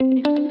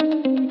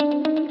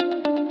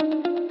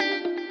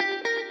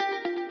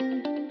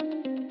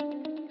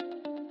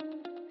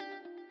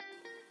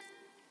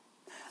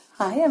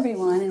Hi,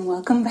 everyone, and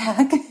welcome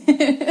back.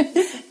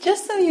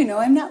 Just so you know,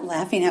 I'm not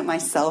laughing at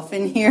myself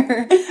in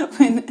here.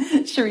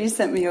 When Cherie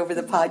sent me over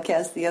the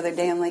podcast the other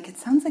day, I'm like, it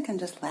sounds like I'm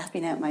just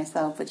laughing at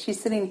myself, but she's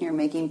sitting here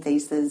making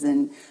faces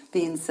and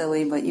being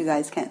silly, but you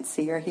guys can't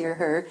see or hear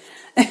her.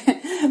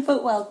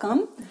 But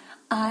welcome.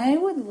 I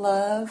would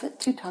love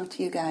to talk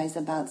to you guys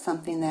about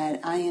something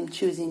that I am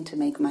choosing to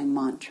make my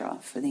mantra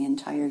for the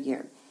entire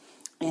year.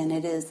 And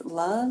it is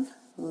love,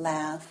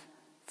 laugh,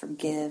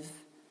 forgive,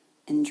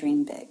 and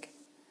dream big.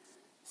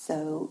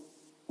 So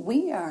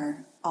we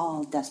are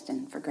all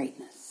destined for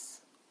greatness,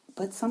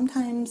 but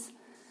sometimes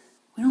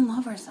we don't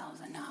love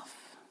ourselves enough,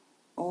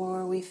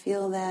 or we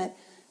feel that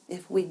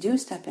if we do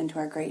step into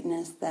our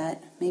greatness,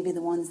 that maybe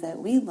the ones that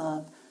we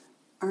love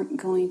aren't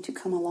going to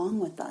come along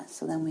with us,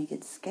 so then we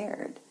get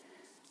scared.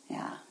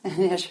 Yeah, and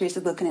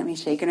Teresa's looking at me,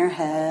 shaking her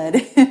head.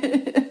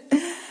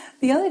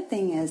 The other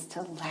thing is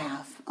to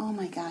laugh. Oh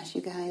my gosh,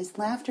 you guys,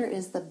 laughter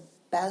is the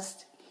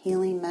best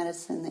healing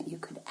medicine that you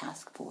could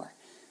ask for.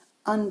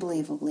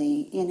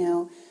 Unbelievably,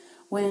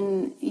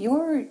 when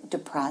you're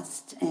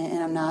depressed,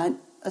 and I'm not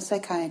a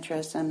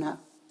psychiatrist, I'm not,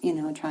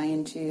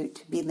 trying to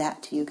be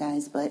that to you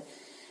guys, but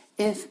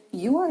if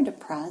you are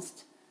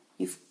depressed,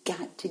 you've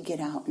got to get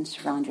out and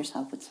surround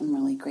yourself with some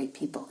really great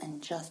people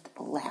and just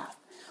laugh.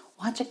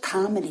 Watch a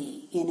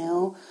comedy,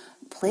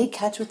 play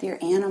catch with your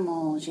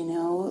animals,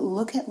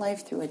 look at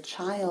life through a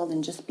child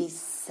and just be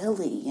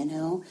silly,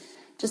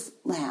 just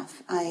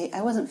laugh. I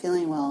wasn't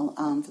feeling well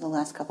for the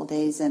last couple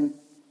days, and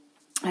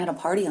I had a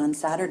party on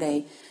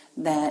Saturday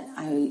that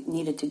I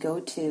needed to go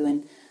to,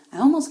 and I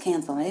almost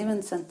canceled. I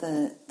even sent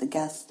the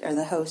guest or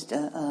the host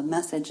a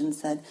message and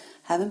said,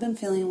 haven't been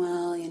feeling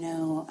well,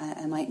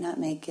 I might not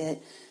make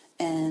it.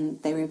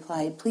 And they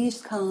replied, please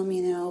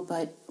come,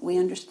 but we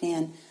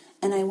understand.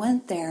 And I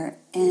went there,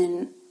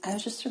 and I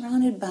was just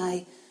surrounded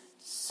by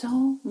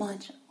so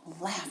much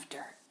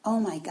laughter. Oh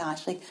my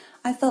gosh,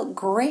 I felt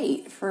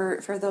great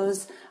for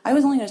those. I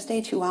was only going to stay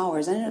 2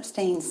 hours. I ended up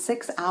staying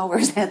 6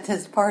 hours at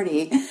this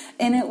party,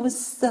 and it was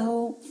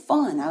so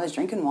fun. I was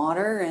drinking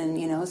water,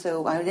 and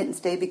so I didn't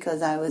stay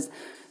because I was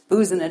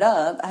boozing it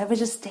up. I was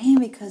just staying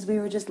because we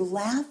were just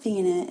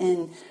laughing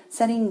and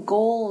setting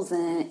goals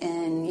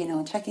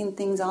and checking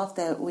things off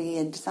that we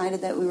had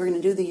decided that we were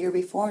going to do the year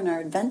before in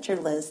our adventure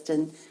list.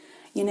 And,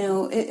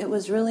 it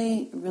was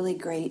really, really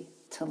great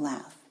to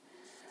laugh.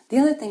 The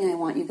other thing I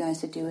want you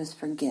guys to do is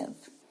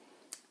forgive.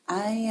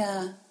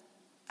 I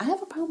have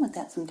a problem with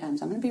that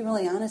sometimes. I'm going to be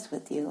really honest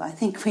with you. I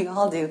think we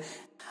all do.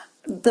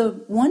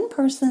 The one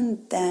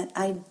person that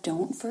I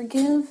don't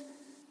forgive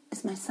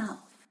is myself.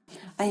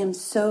 I am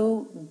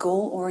so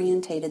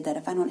goal-orientated that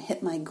if I don't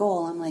hit my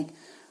goal, I'm like,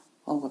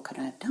 well, what could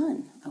I have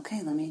done?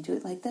 Okay, let me do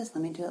it like this.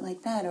 Let me do it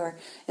like that. Or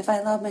if I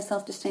allowed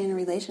myself to stay in a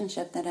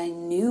relationship that I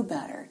knew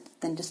better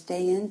than to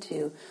stay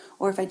into,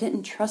 or if I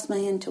didn't trust my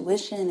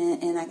intuition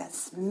and I got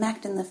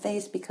smacked in the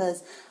face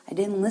because I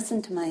didn't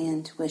listen to my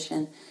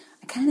intuition,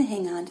 I kind of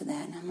hang on to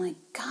that. And I'm like,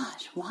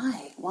 gosh,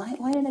 why?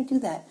 Why did I do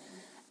that?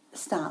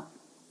 Stop.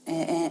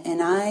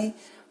 And I,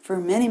 for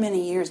many,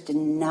 many years, did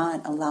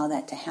not allow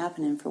that to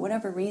happen. And for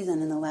whatever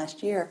reason, in the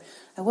last year,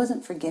 I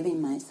wasn't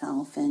forgiving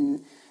myself.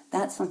 And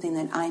that's something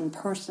that I'm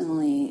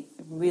personally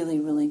really,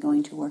 really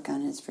going to work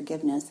on is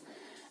forgiveness.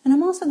 And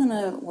I'm also going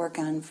to work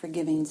on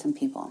forgiving some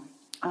people.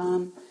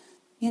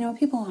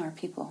 People are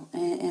people.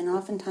 And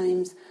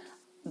oftentimes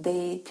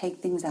they take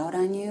things out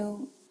on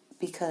you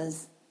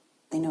because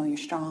they know you're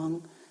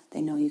strong.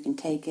 They know you can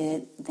take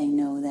it. They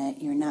know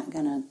that you're not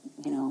going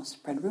to,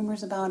 spread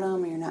rumors about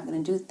them, or you're not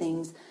going to do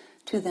things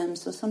to them.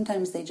 So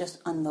sometimes they just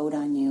unload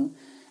on you.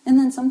 And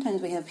then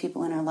sometimes we have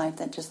people in our life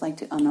that just like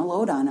to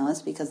unload on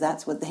us because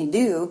that's what they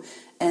do.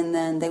 And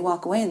then they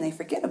walk away and they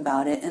forget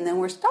about it. And then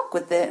we're stuck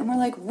with it. And we're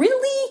like,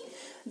 really?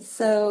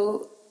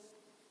 So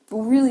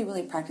we're really,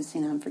 really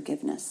practicing on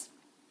forgiveness.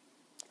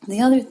 The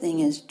other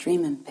thing is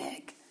dreaming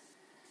big.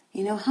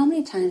 How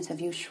many times have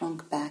you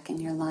shrunk back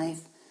in your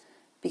life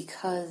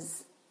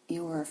because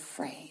you were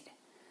afraid?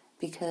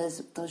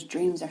 Because those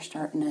dreams are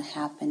starting to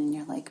happen and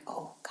you're like,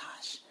 oh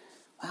gosh,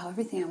 wow,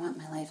 everything I want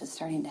in my life is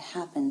starting to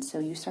happen. So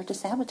you start to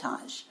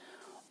sabotage.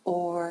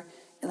 Or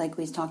like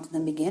we talked in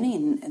the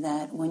beginning,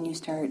 that when you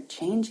start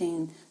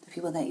changing, the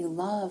people that you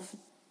love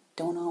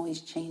don't always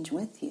change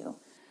with you.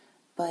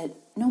 But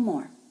no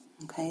more.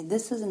 Okay,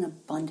 this is an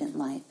abundant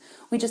life.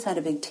 We just had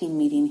a big team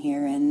meeting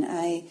here, and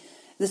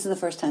this is the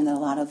first time that a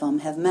lot of them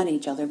have met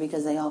each other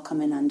because they all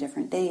come in on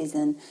different days,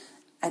 and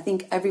I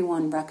think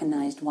everyone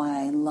recognized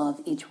why I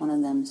love each one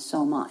of them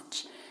so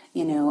much.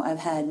 I've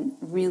had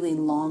really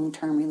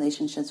long-term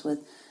relationships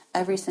with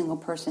every single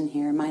person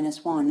here,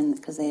 minus one,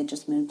 because they had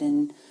just moved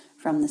in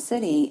from the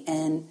city,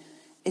 and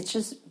it's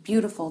just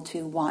beautiful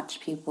to watch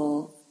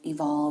people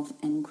evolve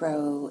and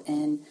grow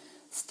and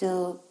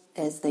still,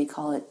 as they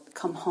call it,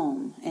 come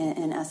home.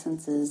 In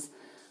essence, is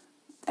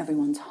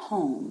everyone's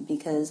home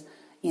because,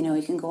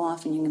 you can go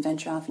off and you can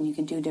venture off and you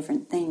can do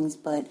different things,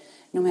 but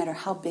no matter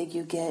how big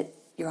you get,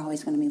 you're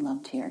always going to be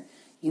loved here.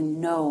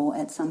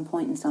 At some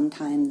point in some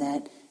time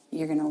that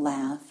you're going to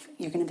laugh,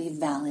 you're going to be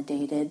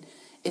validated,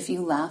 if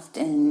you left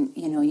and,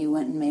 you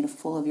went and made a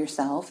fool of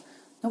yourself,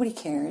 nobody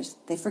cares.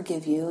 They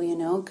forgive you,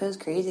 because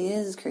crazy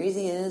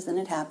is, and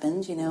it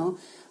happens,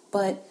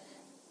 But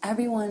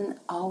everyone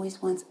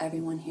always wants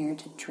everyone here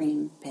to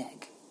dream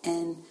big.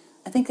 And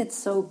I think it's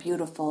so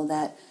beautiful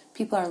that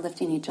people are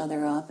lifting each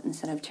other up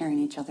instead of tearing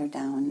each other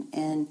down.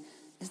 And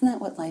isn't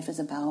that what life is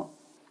about?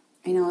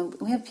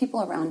 We have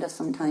people around us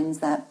sometimes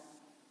that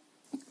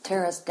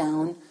tear us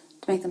down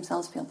to make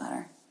themselves feel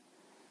better.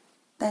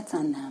 That's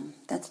on them.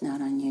 That's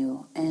not on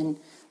you. And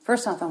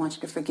first off, I want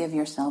you to forgive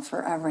yourself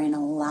for ever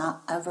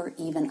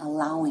even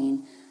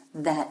allowing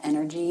that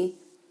energy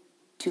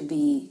to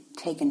be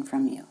taken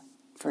from you,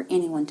 for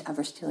anyone to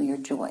ever steal your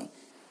joy.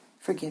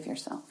 Forgive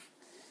yourself.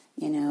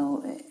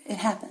 It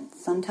happens.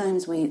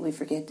 Sometimes we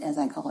forget, as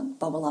I call it,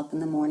 bubble up in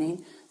the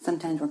morning.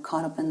 Sometimes we're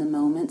caught up in the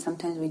moment.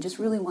 Sometimes we just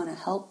really want to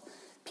help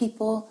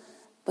people,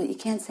 but you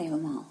can't save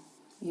them all.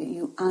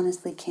 You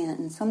honestly can't.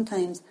 And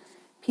sometimes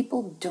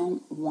people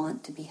don't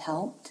want to be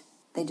helped.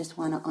 They just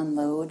want to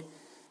unload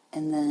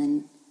and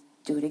then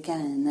do it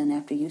again. And then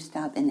after you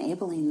stop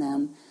enabling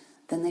them,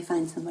 then they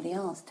find somebody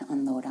else to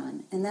unload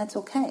on. And that's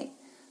okay.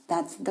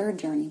 That's their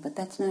journey, but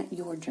that's not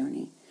your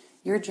journey.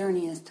 Your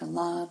journey is to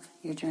love.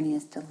 Your journey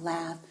is to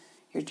laugh.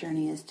 Your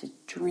journey is to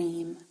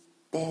dream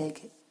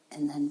big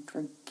and then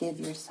forgive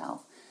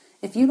yourself.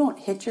 If you don't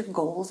hit your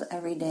goals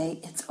every day,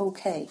 it's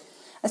okay.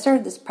 I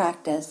started this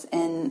practice,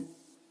 and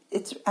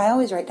I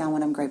always write down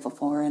what I'm grateful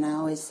for, and I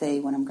always say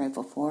what I'm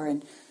grateful for,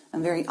 and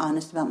I'm very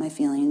honest about my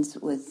feelings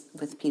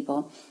with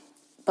people.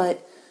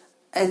 But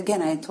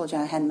again, I told you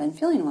I hadn't been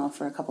feeling well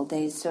for a couple of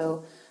days,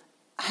 so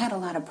I had a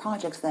lot of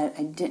projects that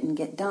I didn't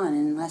get done.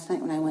 And last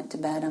night when I went to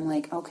bed, I'm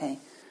like, okay,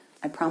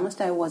 I promised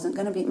I wasn't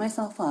going to beat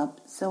myself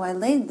up. So I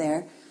laid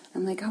there.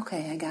 I'm like,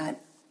 okay, I got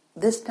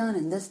this done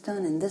and this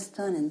done and this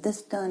done and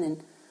this done.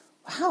 And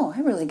wow, I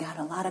really got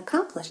a lot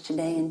accomplished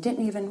today and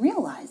didn't even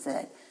realize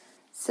it.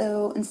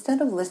 So instead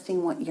of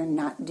listing what you're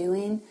not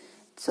doing,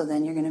 so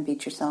then you're going to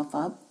beat yourself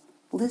up,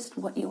 list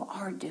what you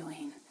are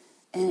doing.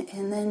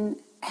 And then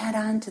add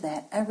on to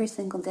that every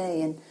single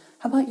day. And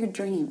how about your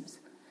dreams?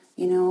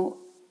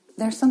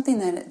 There's something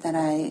that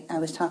I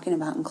was talking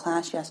about in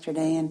class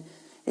yesterday, and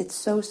it's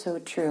so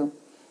true.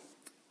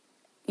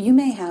 You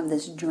may have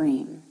this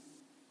dream,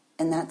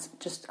 and that's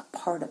just a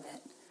part of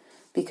it,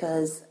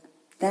 because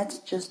that's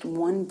just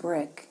one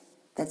brick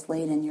that's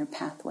laid in your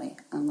pathway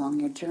along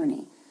your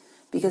journey.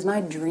 Because my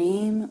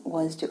dream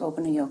was to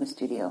open a yoga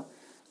studio.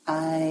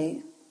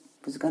 I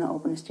was going to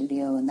open a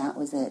studio, and that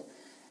was it.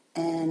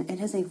 And it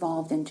has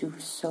evolved into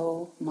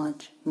so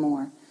much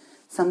more.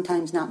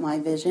 Sometimes not my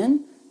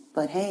vision,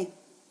 but hey,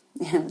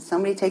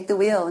 somebody take the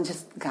wheel and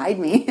just guide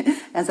me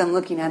as I'm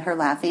looking at her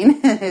laughing.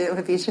 It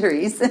would be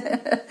Cherise.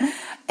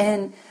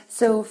 And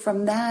so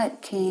from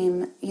that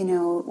came,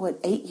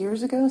 8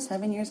 years ago,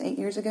 8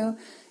 years ago,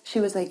 she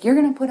was like, you're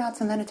going to put out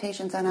some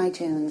meditations on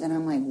iTunes. And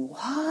I'm like,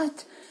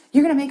 what?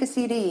 You're going to make a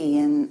CD?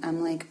 And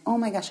I'm like, oh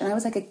my gosh. And I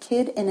was like a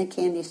kid in a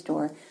candy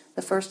store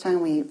the first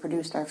time we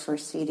produced our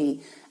first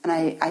CD. And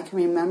I can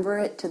remember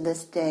it to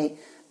this day.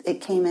 It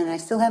came in, and I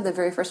still have the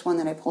very first one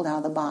that I pulled out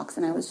of the box.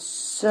 And I was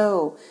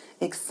so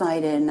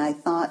excited. And I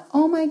thought,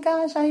 oh my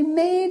gosh, I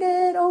made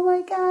it. Oh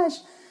my gosh.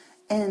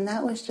 And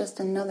that was just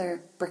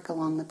another brick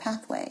along the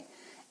pathway.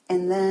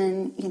 And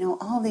then,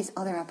 all these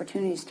other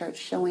opportunities start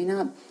showing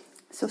up.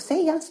 So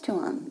say yes to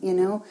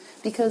them,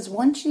 because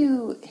once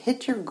you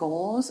hit your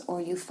goals or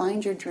you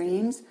find your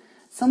dreams,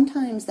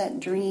 sometimes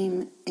that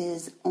dream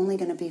is only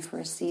going to be for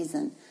a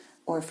season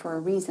or for a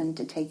reason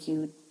to take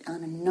you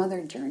on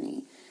another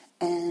journey.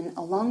 And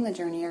along the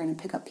journey, you're going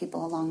to pick up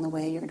people along the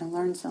way. You're going to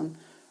learn some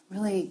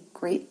really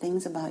great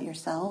things about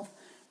yourself,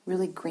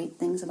 really great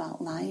things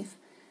about life,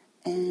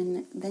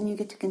 and then you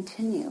get to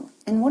continue.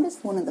 And what is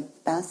one of the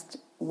best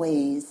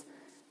ways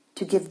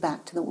to give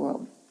back to the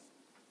world?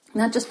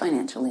 Not just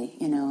financially,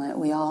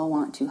 we all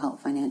want to help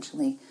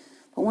financially,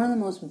 but one of the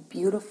most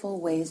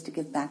beautiful ways to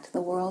give back to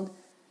the world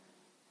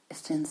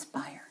is to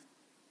inspire.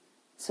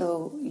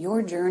 So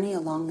your journey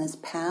along this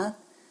path,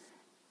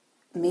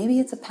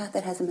 maybe it's a path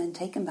that hasn't been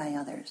taken by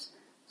others.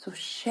 So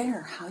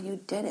share how you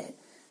did it.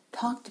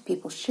 Talk to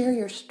people, share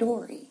your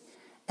story,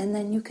 and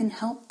then you can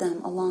help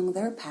them along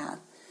their path.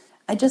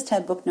 I just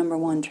had book number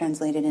 1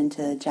 translated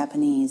into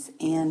Japanese,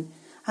 and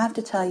I have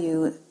to tell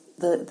you,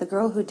 the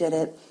girl who did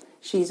it,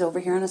 she's over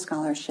here on a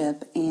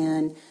scholarship,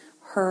 and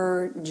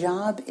her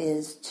job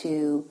is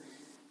to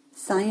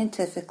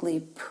scientifically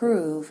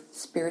prove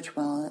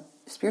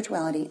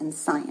spirituality and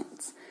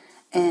science.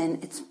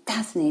 And it's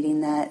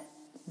fascinating that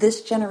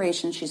this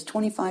generation, she's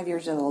 25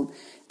 years old,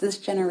 this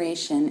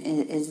generation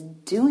is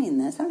doing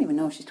this. I don't even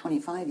know if she's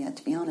 25 yet,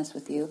 to be honest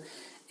with you.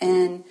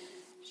 And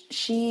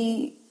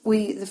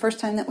the first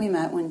time that we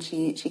met, when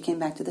she came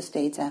back to the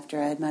States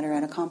after I had met her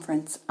at a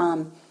conference,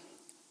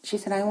 she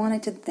said, I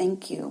wanted to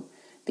thank you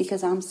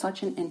because I'm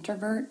such an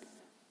introvert,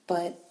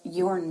 but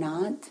you're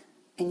not,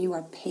 and you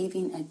are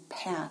paving a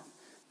path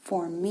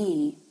for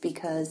me,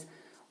 because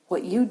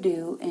what you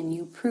do and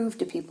you prove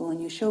to people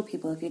and you show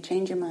people, if you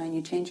change your mind,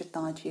 you change your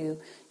thoughts, you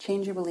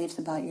change your beliefs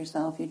about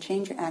yourself, you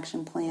change your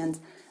action plans,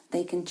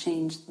 they can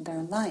change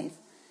their life.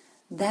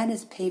 That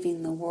is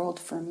paving the world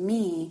for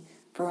me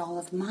for all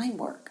of my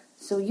work.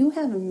 So you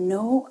have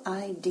no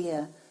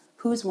idea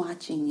who's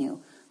watching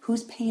you,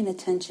 who's paying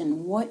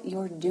attention, what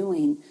you're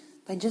doing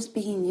by just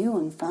being you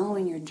and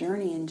following your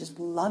journey and just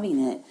loving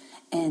it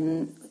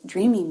and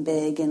dreaming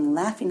big and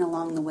laughing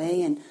along the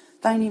way and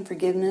finding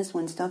forgiveness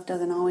when stuff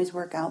doesn't always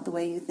work out the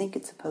way you think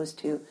it's supposed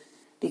to.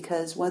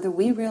 Because whether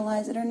we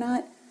realize it or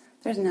not,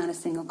 there's not a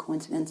single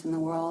coincidence in the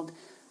world.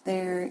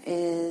 There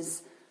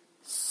is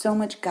so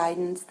much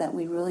guidance that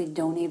we really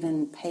don't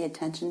even pay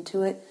attention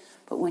to it.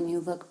 But when you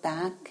look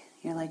back,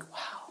 you're like,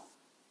 wow,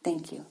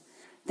 thank you.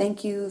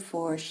 Thank you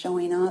for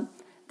showing up.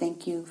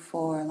 Thank you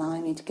for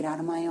allowing me to get out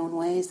of my own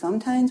way.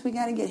 Sometimes we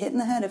got to get hit in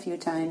the head a few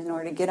times in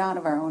order to get out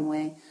of our own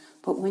way.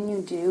 But when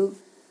you do,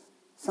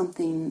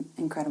 something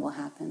incredible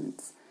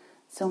happens.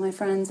 So my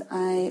friends,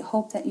 I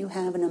hope that you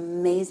have an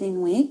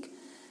amazing week.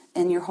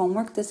 And your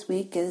homework this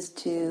week is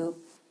to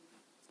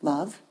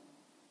love,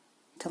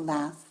 to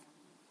laugh,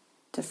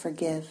 to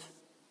forgive,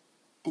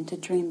 and to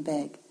dream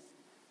big.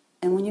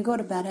 And when you go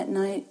to bed at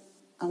night,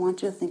 I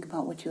want you to think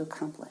about what you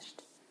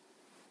accomplished.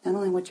 Not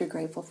only what you're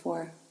grateful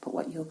for, but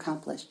what you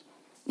accomplished.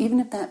 Even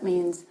if that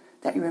means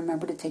that you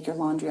remember to take your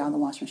laundry out of the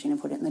washing machine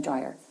and put it in the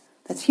dryer.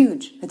 That's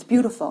huge. It's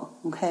beautiful,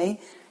 okay?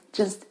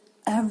 Just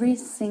every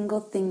single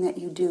thing that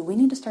you do, we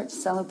need to start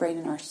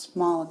celebrating our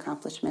small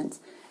accomplishments.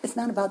 It's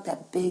not about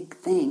that big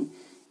thing.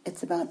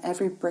 It's about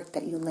every brick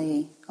that you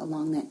lay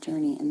along that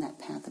journey and that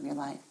path of your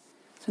life.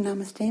 So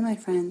namaste, my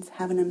friends.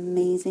 Have an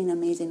amazing,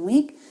 amazing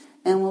week.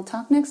 And we'll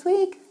talk next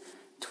week.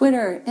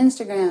 Twitter,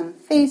 Instagram,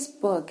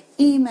 Facebook,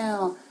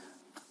 email,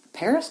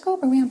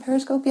 Periscope? Are we on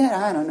Periscope yet?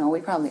 I don't know. We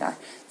probably are.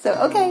 So,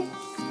 okay.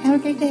 Have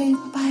a great day.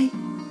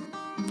 Bye.